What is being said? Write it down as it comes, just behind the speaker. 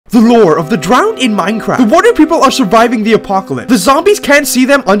The lore of the drowned in Minecraft. The water people are surviving the apocalypse. The zombies can't see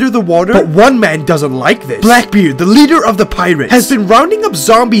them under the water, but one man doesn't like this. Blackbeard, the leader of the pirates, has been rounding up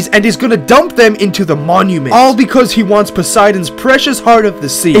zombies and is gonna dump them into the monument. All because he wants Poseidon's precious heart of the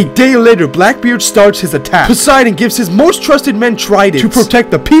sea. A day later, Blackbeard starts his attack. Poseidon gives his most trusted men tridents to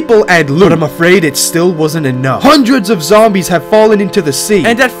protect the people and loot. But I'm afraid it still wasn't enough. Hundreds of zombies have fallen into the sea,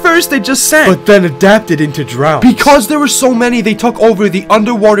 and at first they just sank, but then adapted into drown. Because there were so many, they took over the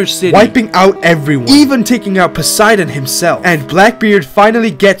underwater city, wiping out everyone, even taking out Poseidon himself. And Blackbeard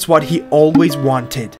finally gets what he always wanted.